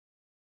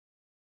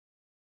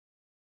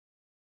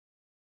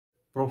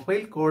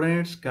Profile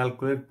coordinates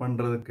calculate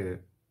பண்ணுறதுக்கு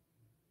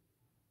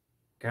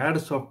CAD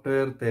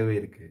software தேவை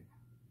இருக்கு.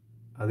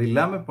 அது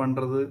இல்லாமல்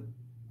பண்ணுறது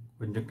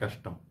கொஞ்சம்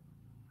கஷ்டம்.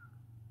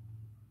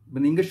 இப்போ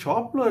நீங்கள்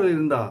ஷாப்பில்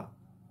இருந்தால்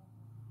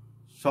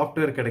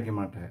சாஃப்ட்வேர் கிடைக்க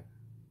மாட்டேன்.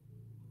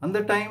 அந்த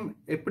டைம்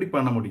எப்படி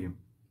பண்ண முடியும்?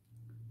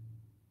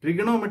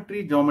 ட்ரிகனோமெட்ரி,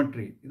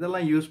 ஜியோமெட்ரி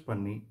இதெல்லாம் யூஸ்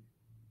பண்ணி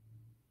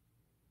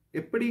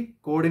எப்படி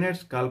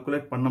கோஆர்டினேட்ஸ்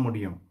கால்குலேட் பண்ண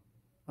முடியும்?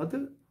 அது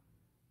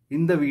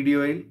இந்த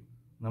வீடியோவில்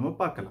நம்ம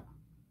பார்க்கலாம்.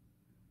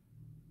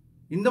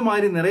 இந்த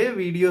மாதிரி நிறைய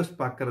வீடியோஸ்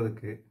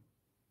பார்க்கறதுக்கு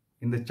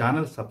இந்த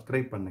சேனல்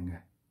சப்ஸ்கிரைப் பண்ணுங்க.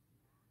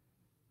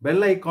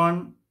 பெல் ஐகான்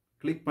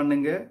கிளிக்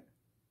பண்ணுங்க.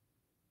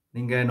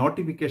 நீங்க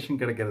நோட்டிபிகேஷன்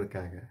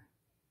கிடைக்கிறதுக்காக.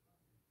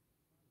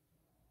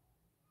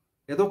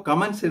 ஏதோ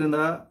கமெண்ட்ஸ்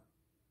இருந்தா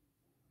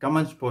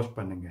கமெண்ட்ஸ் போஸ்ட்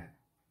பண்ணுங்க.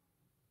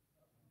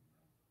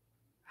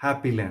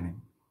 Happy learning.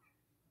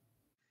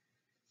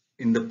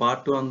 இந்த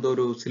பார்ட் வந்து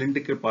ஒரு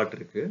சிலிண்ட்ரிக்கல் பார்ட்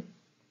இருக்கு.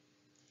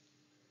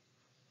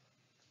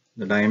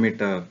 இந்த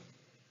டயமீட்டர்,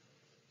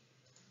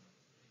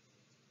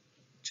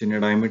 சின்ன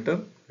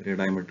டயமீட்டர், பெரிய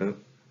டயமீட்டர்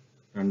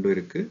ரெண்டும்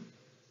இருக்கு.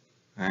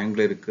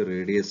 ஆங்கிள் இருக்கு,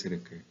 ரேடியஸ்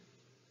இருக்கு,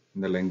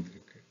 இந்த லெங்த்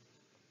இருக்கு.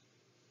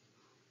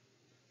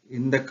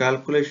 இந்த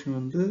கால்குலேஷன்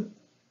வந்து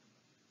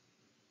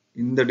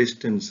இந்த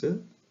டிஸ்டன்ஸ்,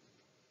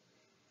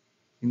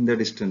 இந்த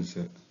டிஸ்டன்ஸ்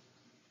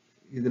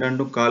இது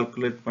ரெண்டும்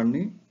கால்குலேட்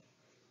பண்ணி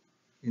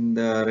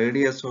இந்த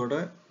ரேடியஸோட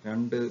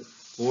ரெண்டு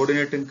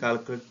கோஆர்டினேட்டும்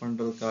கால்குலேட்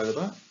பண்றதுக்காக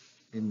தான்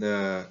இந்த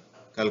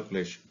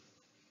கால்குலேஷன்.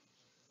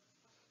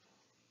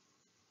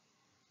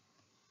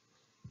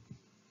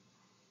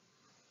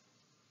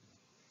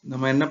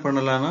 நம்ம என்ன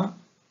பண்ணலாம்னா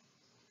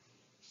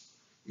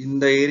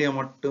இந்த ஏரியா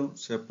மட்டும்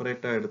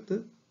செப்பரேட்டா எடுத்து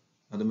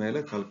அது மேல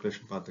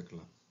கால்குலேஷன்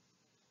பார்த்துக்கலாம்.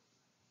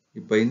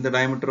 இப்போ இந்த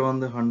டயமீட்டர்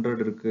வந்து 100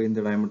 இருக்கு, இந்த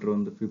டயமீட்டர்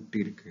வந்து 50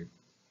 இருக்கு.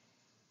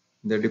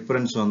 இந்த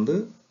டிஃபரன்ஸ் வந்து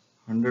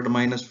 100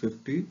 minus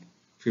 50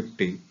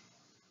 50,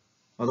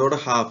 அதோட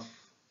half,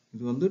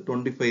 இது வந்து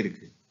 25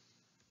 இருக்கு.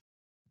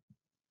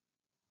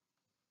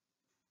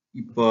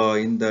 இப்போ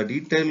இந்த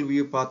டீடைல்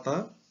வியூ பார்த்தா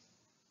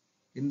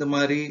இந்த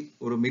மாதிரி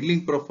ஒரு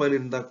மில்லிங் ப்ரொஃபைல்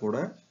இருந்தா கூட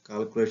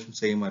கால்குலேஷன்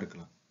சேமா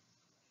இருக்கலாம்.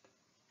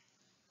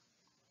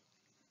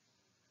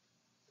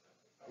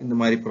 இந்த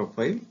மாதிரி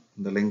ப்ரொஃபைல்,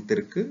 இந்த லெங்த்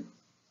இருக்கு,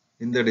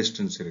 இந்த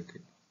டிஸ்டன்ஸ் இருக்கு.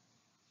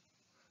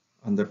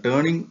 அந்த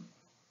டர்னிங்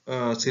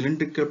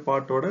சிலிண்ட்ரிக்கல்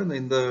பார்ட்டோட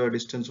இந்த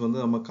டிஸ்டன்ஸ் வந்து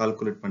நம்ம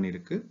கால்குலேட்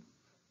பண்ணிருக்கு.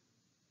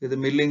 இது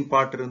மில்லிங்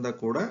பார்ட் இருந்தா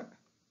கூட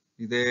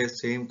இதே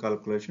சேம்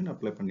கால்குலேஷன்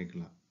அப்ளை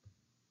பண்ணிக்கலாம்.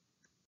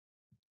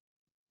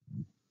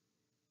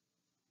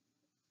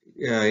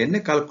 என்ன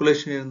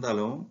கால்குலேஷன்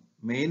இருந்தாலும்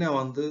மெயினா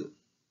வந்து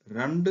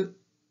ரெண்டு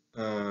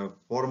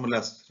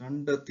ஃபார்முலாஸ்,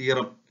 ரெண்டு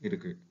தியரம்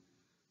இருக்கு.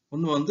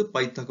 ஒன்று வந்து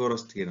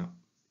பைத்தகோரஸ் தியரம்.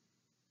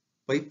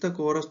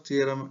 பைத்தகோரஸ்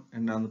தியரம்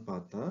என்னன்னு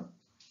பார்த்தா,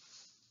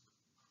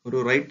 ஒரு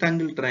ரைட்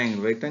ஆங்கிள்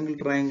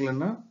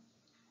ட்ரையாங்கிள்னா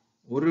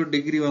ஒரு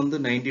டிகிரி வந்து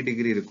 90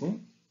 டிகிரி இருக்கும்.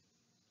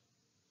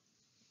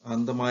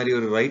 அந்த மாதிரி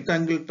ஒரு ரைட்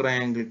ஆங்கிள்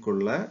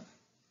ட்ரையாங்கிள்குள்ள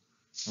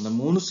அந்த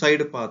 3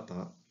 சைடு பார்த்தா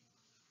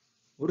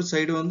ஒரு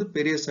சைடு வந்து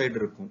பெரிய சைடு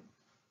இருக்கும்,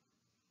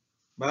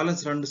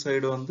 பேலன்ஸ் 2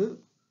 சைடு வந்து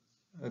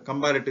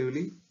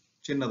கம்பேரிட்டிவ்லி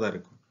சின்னதா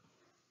இருக்கும்.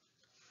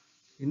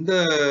 இந்த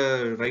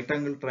ரைட்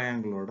ஆங்கிள்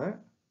ட்ரையாங்கிளோட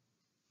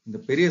இந்த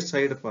பெரிய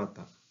சைடு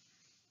பார்த்தா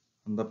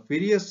அந்த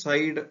பெரிய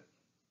சைடு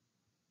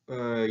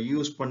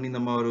யூஸ் பண்ணி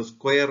நம்ம ஒரு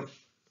ஸ்கொயர்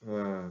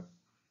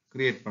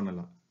கிரியேட்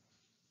பண்ணலாம்.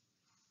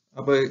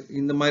 அப்ப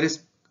இந்த மாதிரி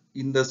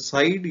இந்த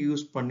சைடு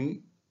யூஸ் பண்ணி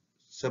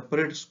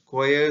செப்பரேட்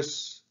ஸ்கொயர்ஸ்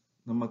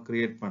நம்ம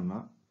கிரியேட் பண்ணா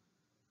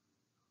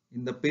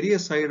இந்த பெரிய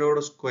சைடோட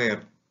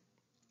ஸ்கொயர்,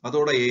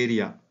 அதோட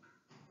ஏரியா,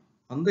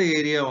 அந்த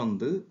ஏரியா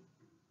வந்து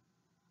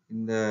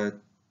இந்த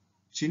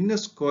சின்ன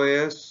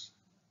ஸ்கொயர்ஸ்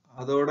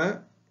அதோட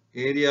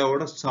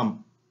ஏரியாவோட சம்,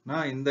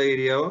 இந்த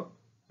ஏரியா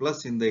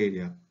பிளஸ் இந்த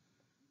ஏரியா,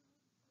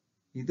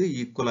 இது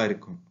ஈக்குவலா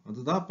இருக்கும்.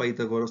 அதுதான்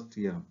பைத்தகோரஸ்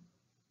தியரம்.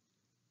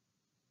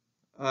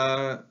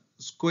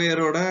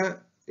 ஸ்கொயரோட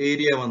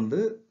ஏரியா வந்து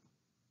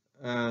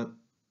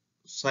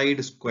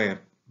சைடு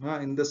ஸ்கொயர்,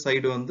 இந்த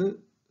சைடு வந்து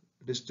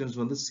டிஸ்டன்ஸ்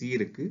வந்து c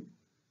இருக்கு,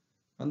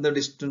 அந்த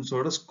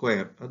டிஸ்டன்ஸோட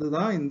ஸ்கொயர்,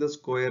 அதுதான் இந்த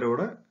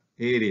ஸ்கொயரோட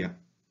ஏரியா.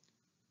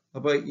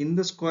 அப்ப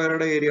இந்த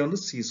ஸ்கொயரோட ஏரியா வந்து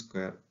c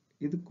ஸ்கொயர்,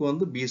 இதுக்கு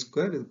வந்து b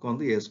ஸ்கொயர், இதுக்கு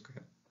வந்து a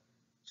ஸ்கொயர்.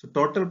 ஸோ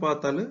டோட்டல்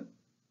பார்த்தாலும்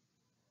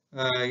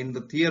இந்த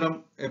தியரம்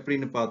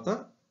எப்படின்னு பார்த்தா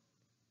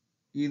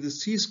இது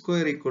c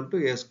square equal to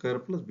a square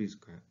plus b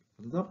square,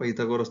 அதுதான்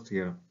பைத்தகோரஸ்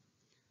தியரம்.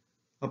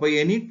 அப்ப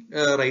any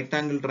right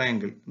angle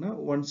triangle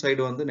one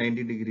side வந்து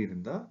 90 டிகிரி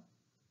இருந்தா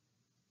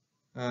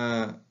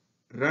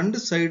ரெண்டு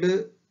சைடு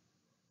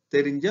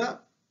தெரிஞ்சா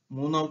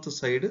மூணாவது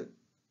சைடு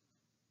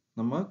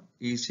நம்ம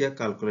ஈஸியா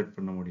கால்குலேட்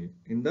பண்ண முடியும்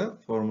இந்த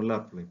ஃபார்முலா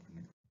அப்ளை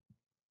பண்ணி.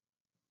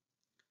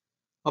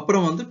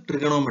 அப்புறம் வந்து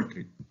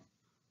ட்ரிகனோமெட்ரி,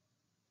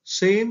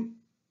 சேம்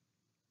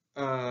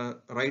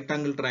ரைட்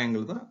ஆங்கிள்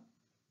ட்ரையாங்கிள் தான்,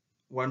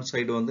 ஒன்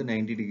சைடு வந்து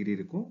 90 டிகிரி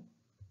இருக்கும்.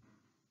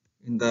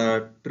 இந்த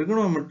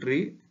ட்ரிகனோமெட்ரி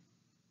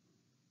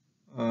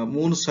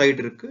 3 சைடு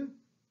இருக்கு.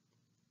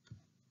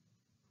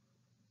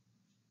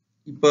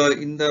 இப்ப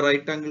இந்த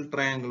ரைட் ஆங்கிள்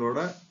ட்ரையாங்கிளோட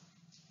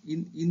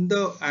இந்த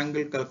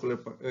ஆங்கிள்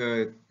கால்குலேட்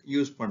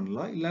யூஸ்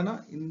பண்ணலாம், இல்லைன்னா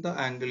இந்த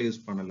ஆங்கிள்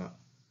யூஸ் பண்ணலாம்.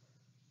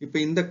 இப்போ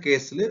இந்த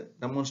கேஸ்ல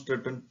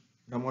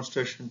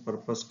டெமான்ஸ்ட்ரேஷன்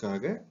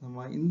பர்பஸ்க்காக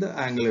நம்ம இந்த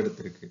ஆங்கிள்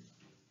எடுத்திருக்கு.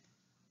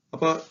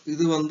 அப்ப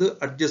இது வந்து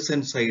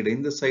adjacent சைடு,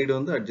 இந்த சைடு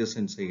வந்து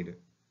adjacent சைடு,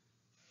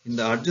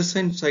 இந்த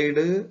adjacent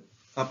சைடு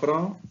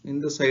அப்புறம்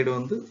இந்த சைடு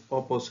வந்து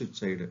opposite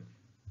சைடு.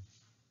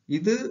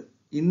 இது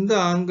இந்த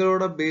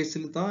ஆங்கிளோட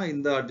பேஸ்ல தான்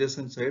இந்த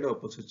adjacent சைடு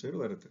opposite சைடு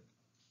வருது.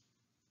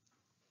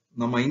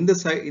 நம்ம இந்த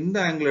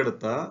ஆங்கிள்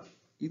எடுத்தா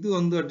இது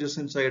வந்து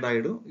adjacent சைடு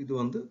ஆயிடும், இது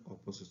வந்து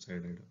opposite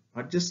சைடு ஆயிடும்.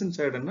 adjacent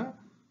சைடுனா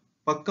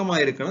பக்கமா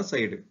இருக்கிற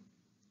சைடு.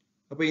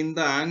 அப்ப இந்த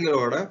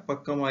ஆங்கிளோட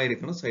பக்கமா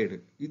இருக்கிற சைடு,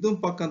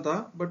 இதுவும் பக்கம்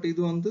தான், பட்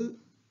இது வந்து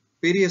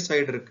பெரிய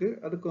சைடு இருக்கு,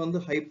 அதுக்கு வந்து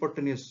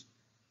ஹைப்போட்டனியூஸ்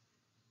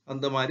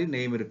அந்த மாதிரி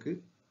நேம் இருக்கு.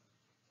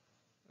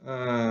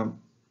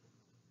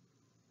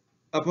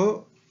 அப்போ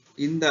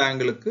இந்த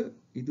ஆங்கிளுக்கு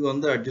இது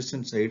வந்து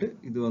adjacent சைடு,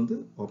 இது வந்து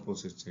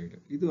opposite சைடு,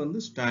 இது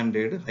வந்து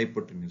ஸ்டாண்டர்ட்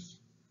ஹைப்போட்டனியூஸ்.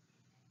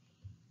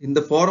 இந்த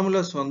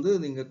ஃபார்முலாஸ் வந்து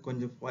நீங்க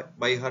கொஞ்சம்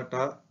பை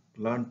ஹார்ட்டா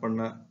லேர்ன்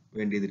பண்ண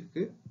வேண்டியது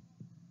இருக்கு.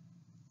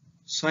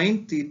 sin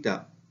theta,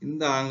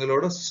 இந்த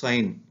ஆங்கிளோட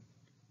sin,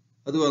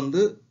 அது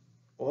வந்து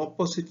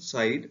opposite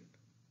side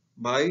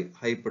by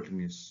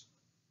hypotenuse.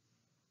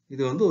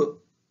 இது வந்து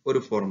ஒரு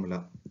ஃபார்முலா.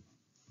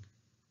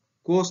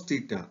 cos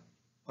theta,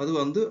 அது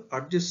வந்து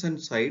adjacent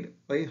side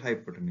by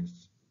hypotenuse.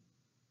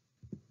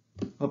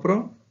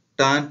 அப்புறம்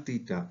tan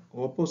theta,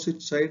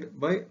 opposite side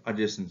by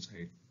adjacent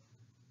side.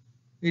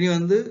 இனி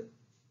வந்து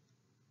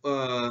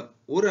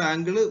ஒரு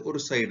ஆங்கிள் ஒரு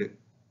சைடு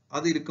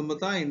அது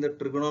இருக்கும்போது தான் இந்த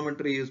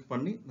ட்ரிகோனோமெட்ரி யூஸ்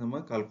பண்ணி நம்ம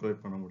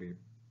கால்குலேட் பண்ண முடியும்.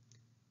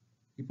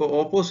 இப்போ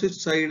ஆப்போசிட்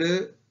சைடு,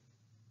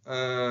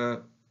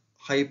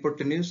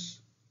 ஹைப்போட்டனியூஸ்,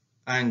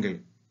 ஆங்கிள்,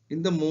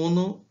 இந்த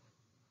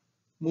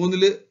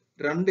மூணுல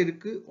ரெண்டு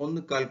இருக்கு,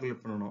 ஒன்னு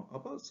கால்குலேட் பண்ணணும்.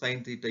 அப்போ sin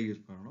theta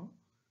யூஸ் பண்ணணும்.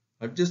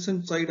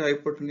 adjacent side,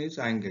 hypotenuse,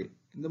 angle,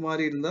 இந்த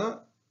மாதிரி இருந்தா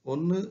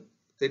ஒன்னு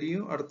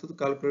தெரியும், அடுத்தது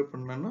கால்குலேட்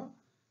பண்ணனும்னா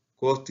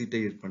cos theta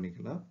யூஸ்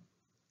பண்ணிக்கலாம்.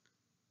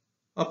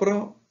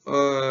 அப்புறம்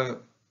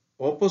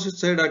opposite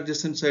side,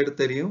 adjacent side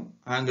தெரியும்,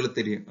 angle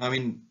தெரியும். I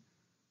mean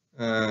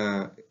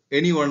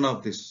any one of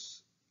this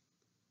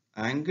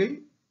angle,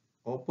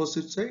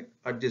 opposite side,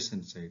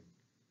 adjacent side,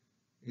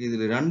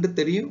 இதுல ரெண்டு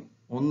தெரியும்,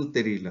 ஒன்னு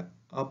தெரியல.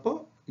 அப்போ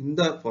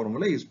இந்த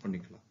ஃபார்முலா யூஸ்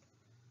பண்ணிக்கலாம்.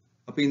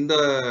 அப்ப இந்த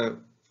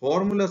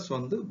ஃபார்முலாஸ்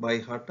வந்து பை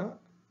ஹார்ட்டா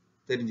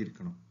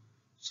தெரிஞ்சிருக்கணும்.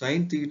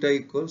 sin theta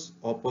equals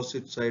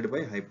opposite side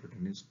by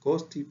hypotenuse,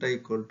 cos theta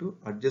equal to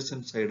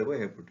adjacent side by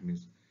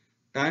hypotenuse,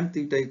 tan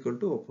theta equal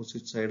to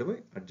opposite side by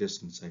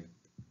adjacent side.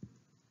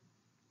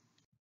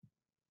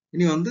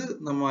 இனி வந்து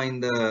நம்ம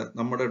இந்த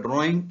நம்மளோட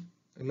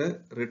டிராயிங்ல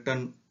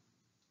ரிட்டன்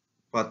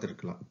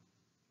பார்த்திருக்கலாம்.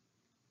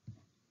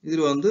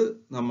 இதுல வந்து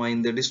நம்ம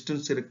இந்த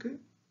டிஸ்டன்ஸ் இருக்கு,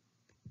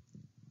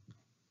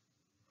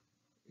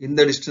 இந்த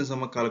டிஸ்டன்ஸ்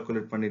நம்ம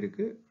கால்குலேட்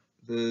பண்ணிருக்கு.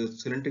 இது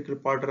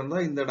சிலிண்ட்ரிக்கல் பார்ட் இருந்தா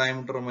இந்த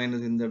டயமீட்டர்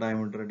மைனஸ் இந்த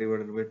டயமீட்டர்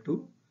டிவைடட் பை 2,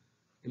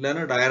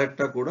 இல்லைன்னா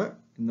டைரக்டா கூட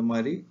இந்த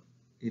மாதிரி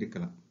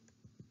இருக்கலாம்.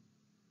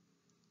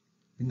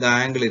 இந்த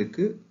ஆங்கிள்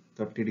இருக்கு,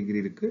 30 டிகிரி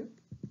இருக்கு,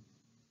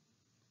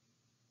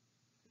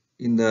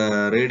 இந்த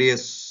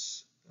ரேடியஸ்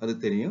அது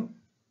தெரியும்.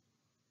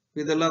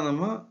 இதெல்லாம்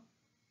நம்ம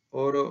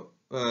ஒரு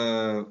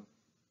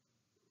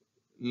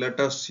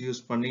லெட்டர்ஸ்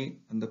யூஸ் பண்ணி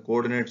அந்த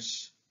கோஆர்டினேட்ஸ்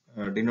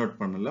டினோட்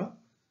பண்ணலாம்.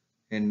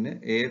 N,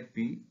 A,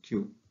 P, Q.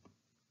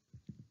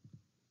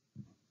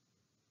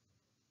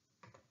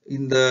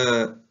 இந்த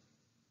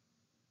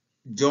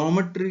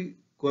ஜியோமெட்ரி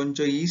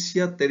கொஞ்சம்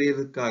ஈஸியா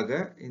தெரியறதுக்காக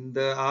இந்த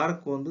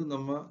ஆர்க் வந்து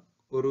நம்ம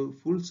ஒரு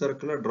ஃபுல்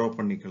சர்க்கிளா டிரா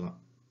பண்ணிக்கலாம்.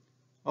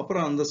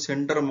 அப்புறம் அந்த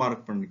சென்டரை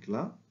மார்க்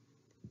பண்ணிக்கலாம்.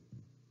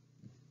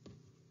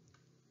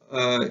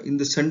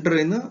 இந்த சென்டர்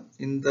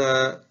இந்த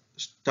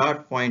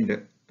ஸ்டார்ட் பாயிண்ட்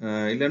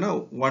இல்லைன்னா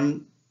 1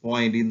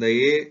 பாயிண்ட் இந்த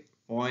A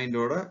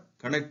பாயிண்டோட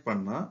கனெக்ட்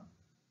பண்ணா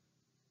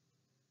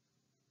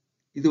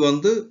இது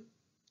வந்து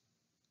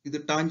இது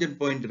டான்ஜென்ட்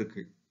பாயிண்ட்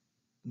இருக்கு.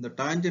 இந்த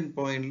டான்ஜென்ட்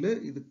பாயிண்ட்ல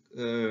இது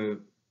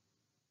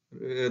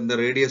இந்த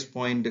ரேடியஸ்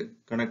பாயிண்ட்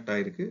கனெக்ட்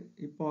ஆயிருக்கு.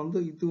 இப்போ வந்து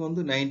இது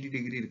வந்து 90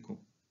 டிகிரி இருக்கும்.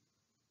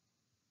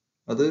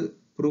 அது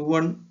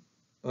ப்ரூவன்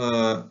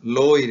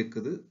லோ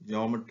இருக்குது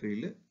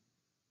ஜியோமெட்ரியில.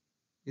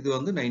 இது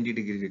வந்து 90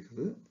 டிகிரி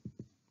இருக்குது.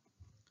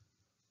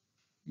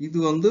 இது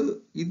வந்து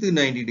இது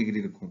 90 டிகிரி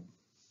இருக்கும்.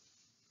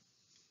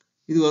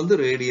 இது வந்து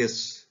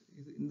ரேடியஸ்.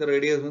 இந்த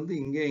ரேடியஸ் வந்து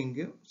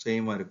இங்க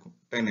சேமா இருக்கும்,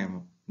 10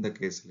 mm இந்த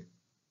கேஸ்ல.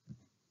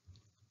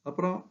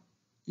 அப்புறம்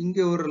இங்க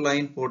ஒரு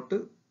லைன் போட்டு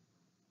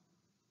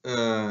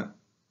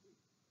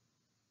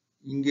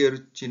இங்க ஒரு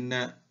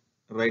சின்ன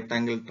ரைட்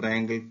ஆங்கிள்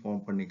ட்ரையாங்கிள்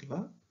ஃபார்ம்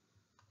பண்ணிக்கலாம்.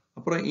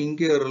 அப்புறம்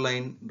இங்க ஒரு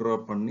லைன் டிரா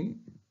பண்ணி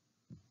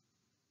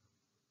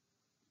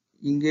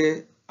இங்க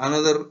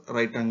another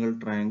right angle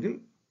triangle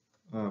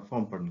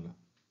form பண்ணலாம்.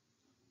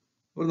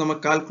 ஒரு நம்ம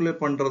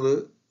கால்குலேட் பண்றது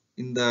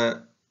இந்த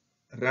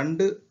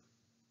ரெண்டு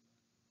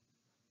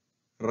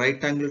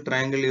ரைட் ஆங்கிள்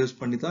ட்ரையாங்கிள் யூஸ்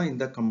பண்ணி தான்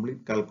இந்த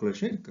கம்ப்ளீட்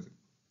கால்குலேஷன் இருக்குது.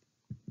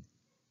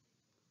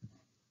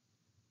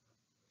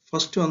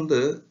 ஃபர்ஸ்ட் வந்து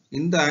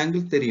இந்த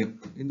ஆங்கிள் தெரியும்,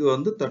 இது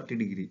வந்து 30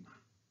 டிகிரி.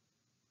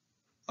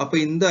 அப்ப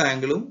இந்த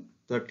ஆங்கிளும்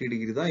 30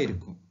 டிகிரி தான்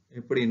இருக்கும்.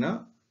 எப்படின்னா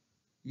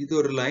இது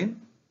ஒரு லைன்,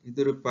 இது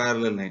ஒரு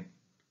parallel லைன்.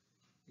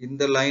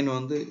 இந்த லைன்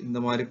வந்து இந்த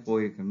மாதிரி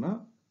போயிருக்குன்னா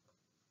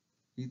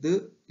இது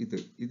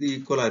இது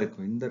ஈக்குவலா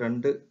இருக்கும். இந்த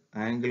ரெண்டு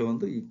ஆங்கிள்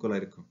வந்து ஈக்குவலா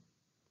இருக்கும்.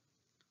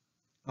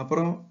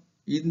 அப்புறம்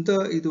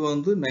இது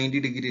வந்து 90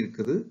 டிகிரி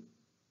இருக்குது.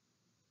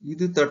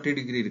 இது 30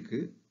 டிகிரி இருக்கு.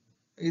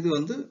 இது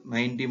வந்து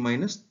 90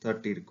 minus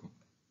 30 இருக்கும்.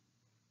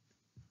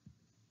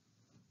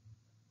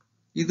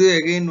 இது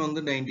again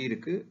வந்து 90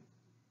 இருக்கு.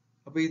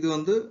 அப்ப இது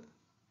வந்து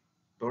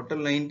total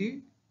 90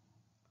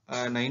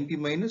 90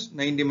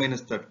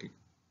 minus 30.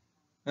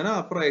 ஏன்னா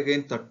அப்புறம்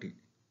again 30.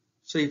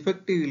 So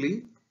effectively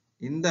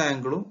இந்த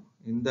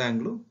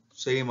ஆங்கிளும்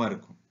சேமா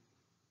இருக்கும்.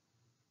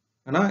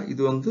 ஆனா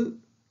இது வந்து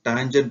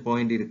tangent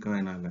point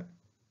இருக்கறதுனால.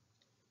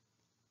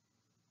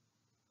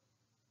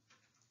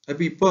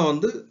 அப்ப இப்போ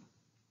வந்து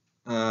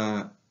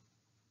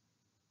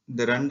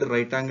இந்த ரெண்டு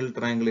ரைட் ஆங்கிள்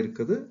ட்ரையாங்கிள்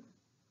இருக்குது.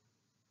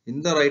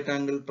 இந்த ரைட்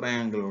ஆங்கிள்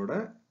ட்ரையாங்கிளோட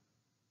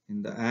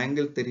இந்த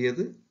ஆங்கிள்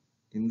தெரியுது,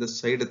 இந்த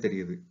சைடு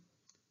தெரியுது.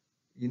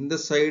 இந்த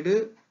சைடு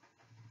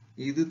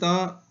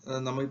இதுதான்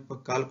நம்ம இப்ப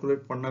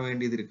கால்குலேட் பண்ண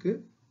வேண்டியது இருக்கு.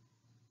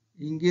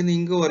 இங்கிருந்து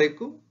இங்க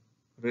வரைக்கும்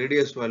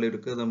ரேடியஸ் வேல்யூ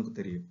இருக்கு, அது நமக்கு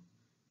தெரியும்.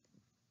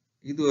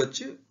 இது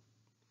வச்சு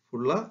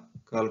ஃபுல்லா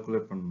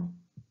கால்குலேட் பண்ணணும்.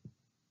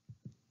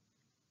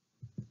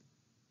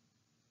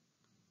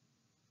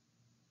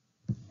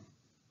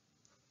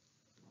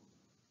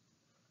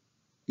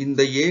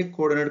 இந்த A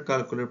கோஆர்டினேட்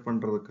கால்குலேட்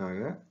பண்றதுக்காக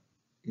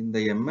இந்த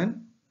MN,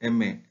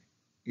 MA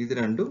இது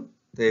ரெண்டும்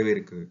தேவை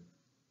இருக்குது.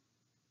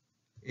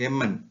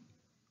 MN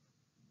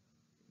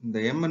இந்த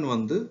MN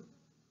வந்து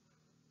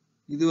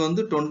இது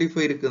வந்து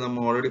 25 இருக்கு,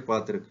 நம்ம ஆல்ரெடி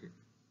பார்த்திருக்கு.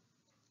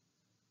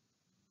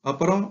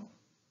 அப்புறம்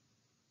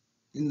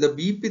இந்த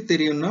BP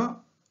தெரியும்னா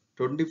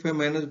 25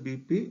 minus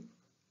BP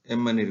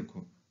MN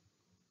இருக்கும்.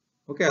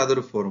 ஓகே, அது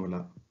ஒரு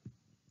ஃபார்முலா.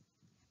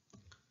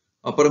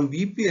 அப்புறம்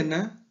BP என்ன?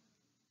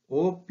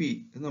 OP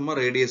நம்ம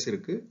ரேடியஸ்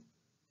இருக்கு.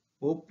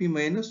 OP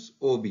minus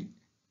OB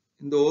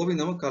இந்த OB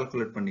நம்ம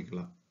கால்குலேட்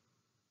பண்ணிக்கலாம்.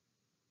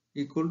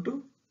 ஈக்குவல் டு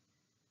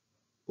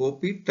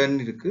OP 10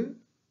 இருக்கு,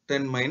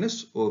 10 minus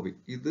OB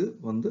இது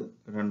வந்து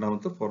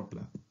இரண்டாவது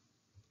ஃபார்முலா.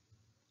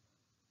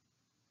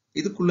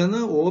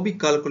 இதுக்குள்ள OB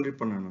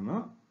கால்குலேட் பண்ணணும்னா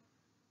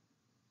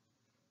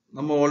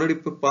நம்ம ஆல்ரெடி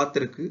இப்ப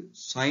பார்த்திருக்கு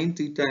sin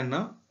theta என்ன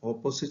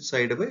opposite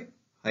side by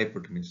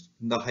hypotenuse.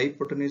 இந்த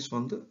hypotenuse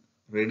வந்து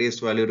radius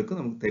value இருக்கு,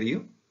 நமக்கு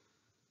தெரியும்.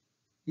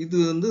 இது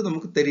வந்து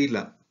நமக்கு தெரியல.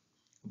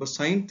 அப்ப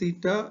sin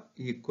theta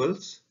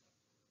equals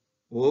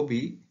OB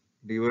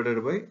divided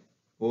by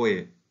OA.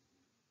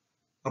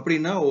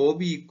 அப்படின்னா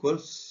OB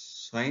equals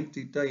sin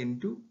theta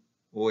into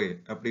OA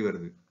அப்படி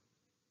வருது.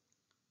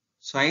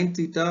 sin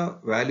theta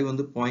value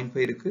வந்து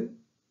 0.5 இருக்கு,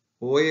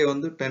 OA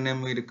வந்து 10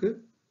 mm இருக்கு.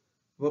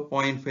 அப்ப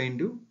 0.5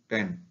 into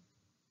 10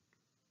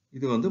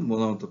 இது வந்து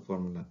முதலாவது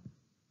ஃபார்முலா.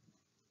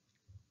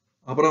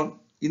 அப்புறம்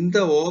இந்த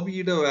OB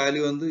யோட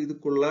வேல்யூ வந்து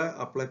இதுக்குள்ள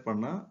அப்ளை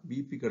பண்ணா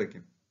BP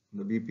கிடைக்கும்.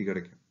 இந்த BP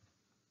கிடைக்கும்.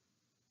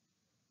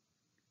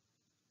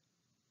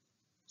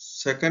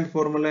 செகண்ட்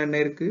ஃபார்முலா என்ன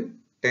இருக்கு?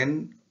 10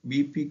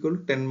 BP equal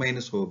 10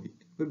 minus OB.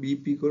 இப்ப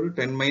BP equal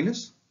 10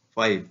 minus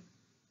 5.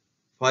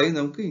 5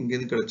 நமக்கு இங்க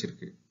இருந்து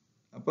கிடைச்சிருக்கு.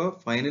 அப்ப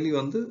ஃபைனலி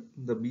வந்து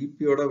இந்த BP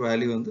யோட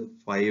வேல்யூ வந்து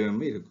 5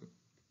 mm இருக்கு.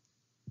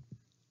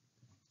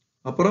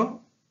 அப்புறம்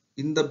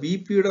இந்த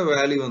BP யோட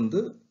வேல்யூ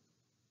வந்து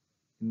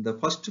இந்த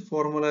ஃபர்ஸ்ட்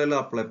ஃபார்முலால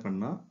அப்ளை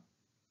பண்ணா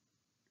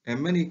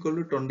MN equal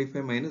to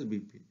 25 minus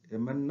BP.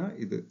 MN னா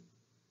இது.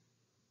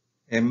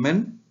 MN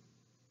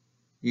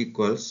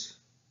equals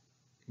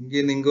இங்க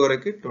இருந்து இங்க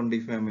வரைக்கும்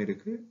 25 mm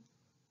இருக்கு.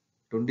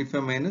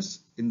 25 minus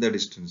இந்த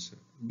distance.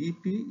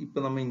 BP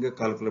இப்ப நம்ம இங்க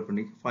கால்குலேட்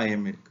பண்ணி 5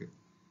 mm இருக்கு.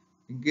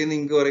 இங்க இருந்து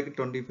இங்க வரைக்கும்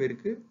 25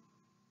 இருக்கு.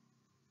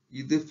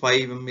 இது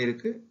 5 mm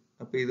இருக்கு.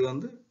 அப்ப இது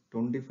வந்து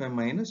 25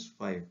 minus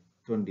 5,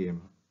 20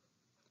 mm.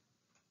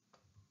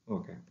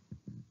 ஓகே.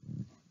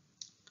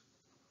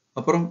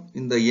 அப்புறம்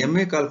இந்த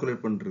MA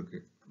கால்குலேட்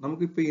பண்றதுக்கு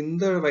நமக்கு இப்ப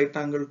இந்த ரைட்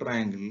ஆங்கிள்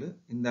ட்ரையாங்கிள்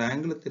இந்த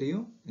ஆங்கிள்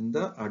தெரியும், இந்த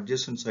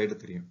அட்ஜசன்ட் சைடு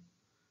தெரியும்.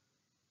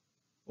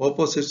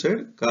 ஆப்போசிட்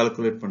சைடு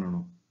கால்குலேட்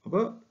பண்ணணும்.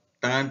 அப்ப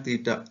tan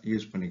theta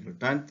யூஸ் பண்ணிக்கலாம்.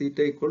 tan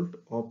theta equal to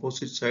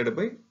opposite side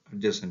by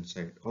adjacent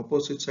side.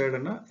 Opposite side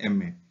என்ன?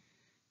 MA.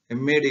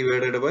 MA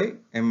divided by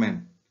MN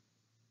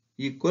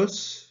equals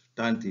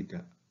tan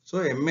theta. So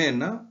MA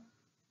என்ன?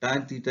 tan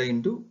theta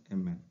into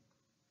MN.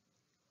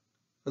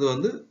 அது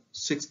வந்து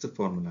 6th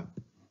formula.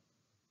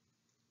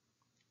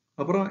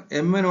 அப்புறம்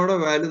MN ஓட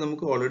value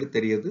நமக்கு already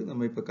தெரியுது,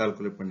 நம்ம இப்ப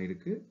கால்குலேட்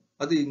பண்ணிருக்கு.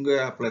 அது இங்க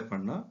அப்ளை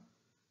பண்ணா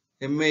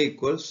MA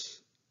equals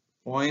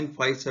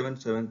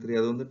 0.5773,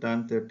 அது வந்து tan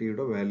 30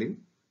 ஓட வேல்யூ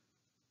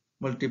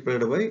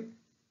multiplied by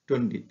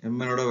 20.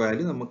 MN ஓட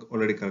வேல்யூ நமக்கு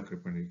ஆல்ரெடி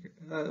கால்குலேட் பண்ணிருக்கு.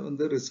 அது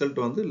வந்து ரிசல்ட்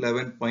வந்து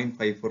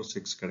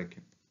 11.546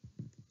 கிடைக்கும்.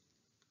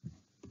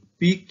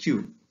 PQ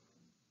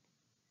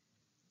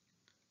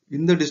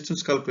இந்த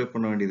டிஸ்டன்ஸ் கால்குலேட்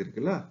பண்ண வேண்டியது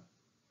இருக்குல்ல.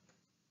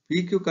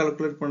 PQ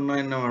கால்குலேட் பண்ணா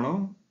என்ன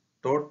வேணும்?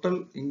 டோட்டல்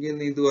இங்க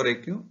இருந்து இது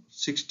வரைக்கும்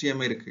 60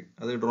 mm இருக்கு,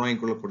 அது டிராயிங்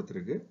குள்ள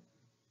கொடுத்திருக்கு.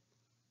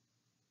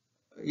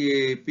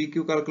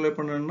 PQ கால்குலேட்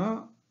பண்ணனும்னா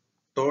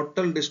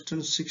டோட்டல்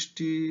டிஸ்டன்ஸ்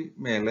 60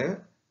 மேல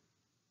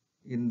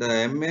இந்த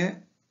MA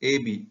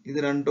AB இது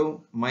ரெண்டும்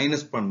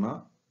மைனஸ் பண்ணா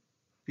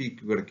PQ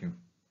கிடைக்கும்.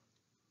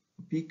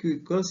 PQ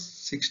equals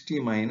 60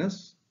 minus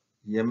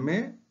MA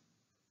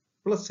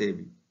plus AB.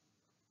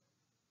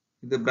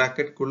 இது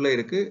bracket குள்ள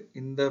இருக்கு.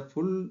 இந்த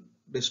full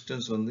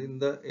distance வந்து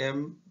இந்த M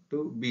to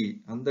B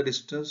அந்த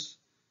distance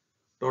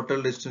total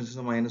distance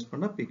minus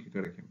பண்ணா PQ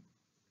கிடைக்கும்.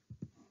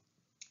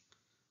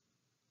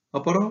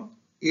 அப்புறம்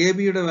AB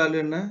யோட வேல்யூ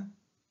என்ன?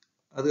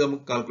 அது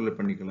நமக்கு கால்குலேட்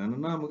பண்ணிக்கலாம்.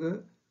 என்னன்னா நமக்கு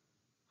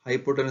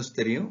hypotenuse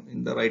தெரியும்.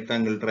 இந்த right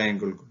angle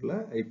triangle குள்ள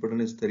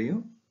hypotenuse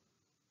தெரியும்.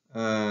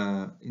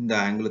 இந்த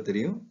angle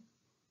தெரியும்.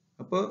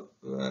 அப்போ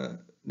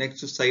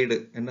next side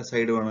என்ன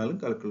side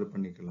வேணாலும் கால்குலேட்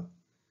பண்ணிக்கலாம்.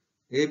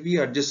 AB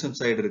adjacent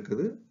side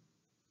இருக்குது.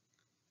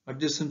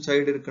 Adjacent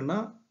side இருக்குன்னா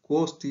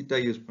cos theta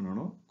யூஸ்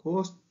பண்ணணும்.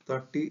 Cos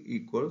 30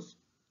 equals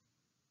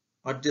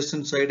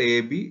adjacent side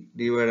AB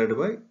divided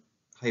by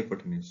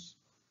hypotenuse.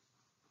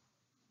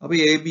 அப்ப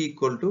AB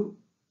equal to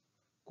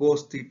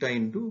cos theta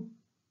into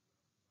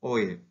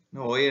OA.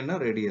 Now OA என்ன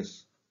radius.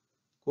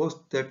 Cos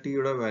 30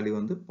 யோட value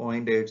வந்து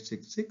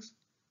 0.866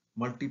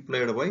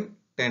 multiplied by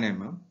 10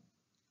 mm.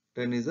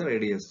 10 is the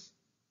radius.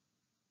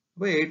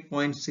 அப்ப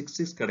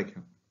 8.66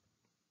 கிடைக்கும்.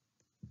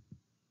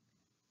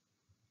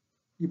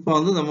 இப்போ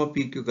வந்து நம்ம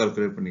PQ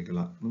கால்குலேட்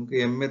பண்ணிக்கலாம். நமக்கு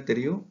MA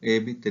தெரியும்,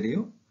 AB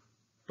தெரியும்,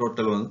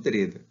 டோட்டல் வந்து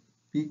தெரியுது.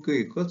 PQ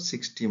equals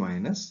 60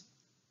 minus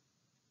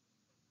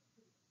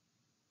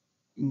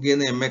இங்க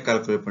இருந்து MA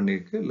கால்குலேட்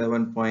பண்ணிருக்கு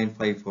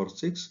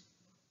 11.546.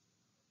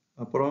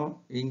 அப்புறம்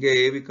இங்க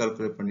AB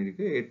கால்குலேட்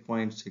பண்ணிருக்கு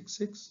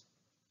 8.66.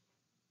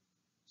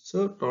 So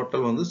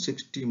total வந்து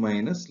 60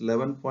 minus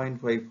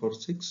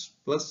 11.546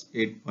 plus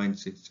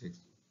 8.66.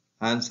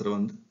 Answer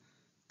வந்து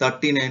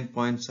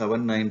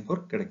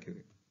 39.794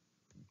 கிடைக்குது.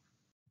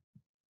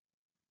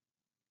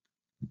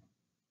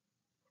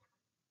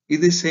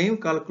 இது சேம்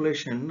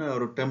கால்குலேஷன்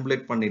ஒரு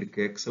டெம்ப்ளேட் பண்ணிருக்கு,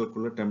 எக்ஸல்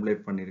குள்ள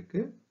டெம்ப்ளேட்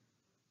பண்ணிருக்கு.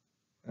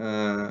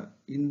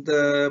 இந்த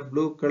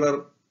ப்ளூ கலர்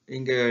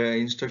இங்க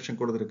இன்ஸ்ட்ரக்ஷன்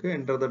கொடுத்திருக்கு.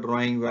 Enter the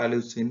drawing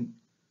values in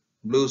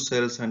blue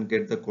cells and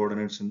get the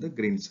coordinates in the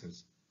green cells.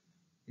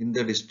 இந்த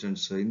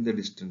distance,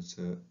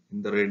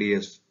 இந்த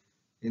radius,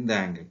 இந்த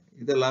angle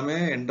இதெல்லாமே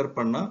enter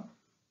பண்ணா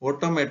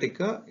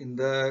ஆட்டோமேட்டிக்கா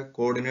இந்த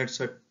coordinates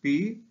at P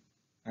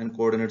and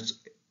coordinates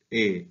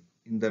A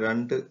இந்த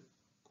ரெண்டு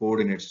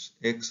coordinates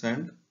x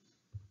and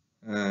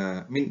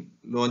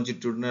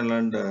longitudinal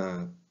and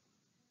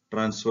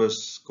transverse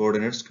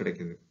coordinates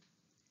கிடைக்குது.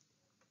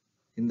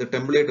 இந்த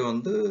டெம்ப்ளேட்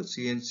வந்து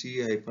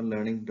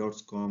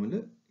cnc-learning.com ல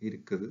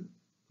இருக்குது.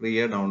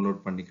 ஃப்ரீயா டவுன்லோட்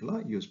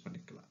பண்ணிக்கலாம், யூஸ்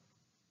பண்ணிக்கலாம்.